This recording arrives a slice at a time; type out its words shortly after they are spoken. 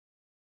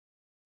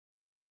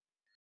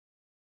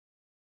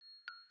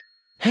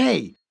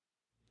Hey,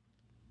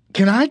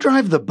 can I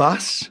drive the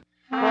bus?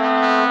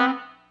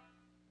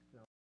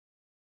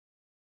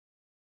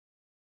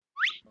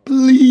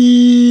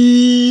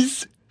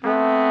 Please.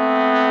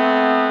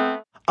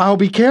 I'll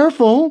be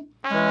careful.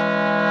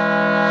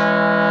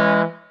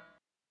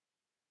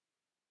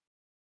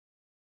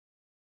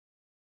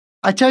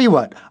 I tell you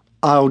what,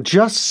 I'll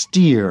just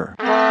steer.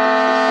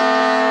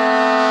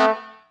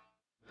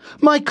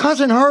 My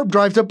cousin Herb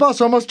drives a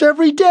bus almost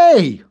every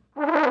day.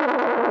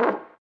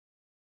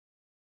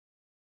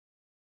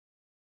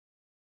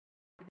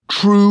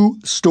 True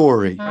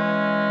story.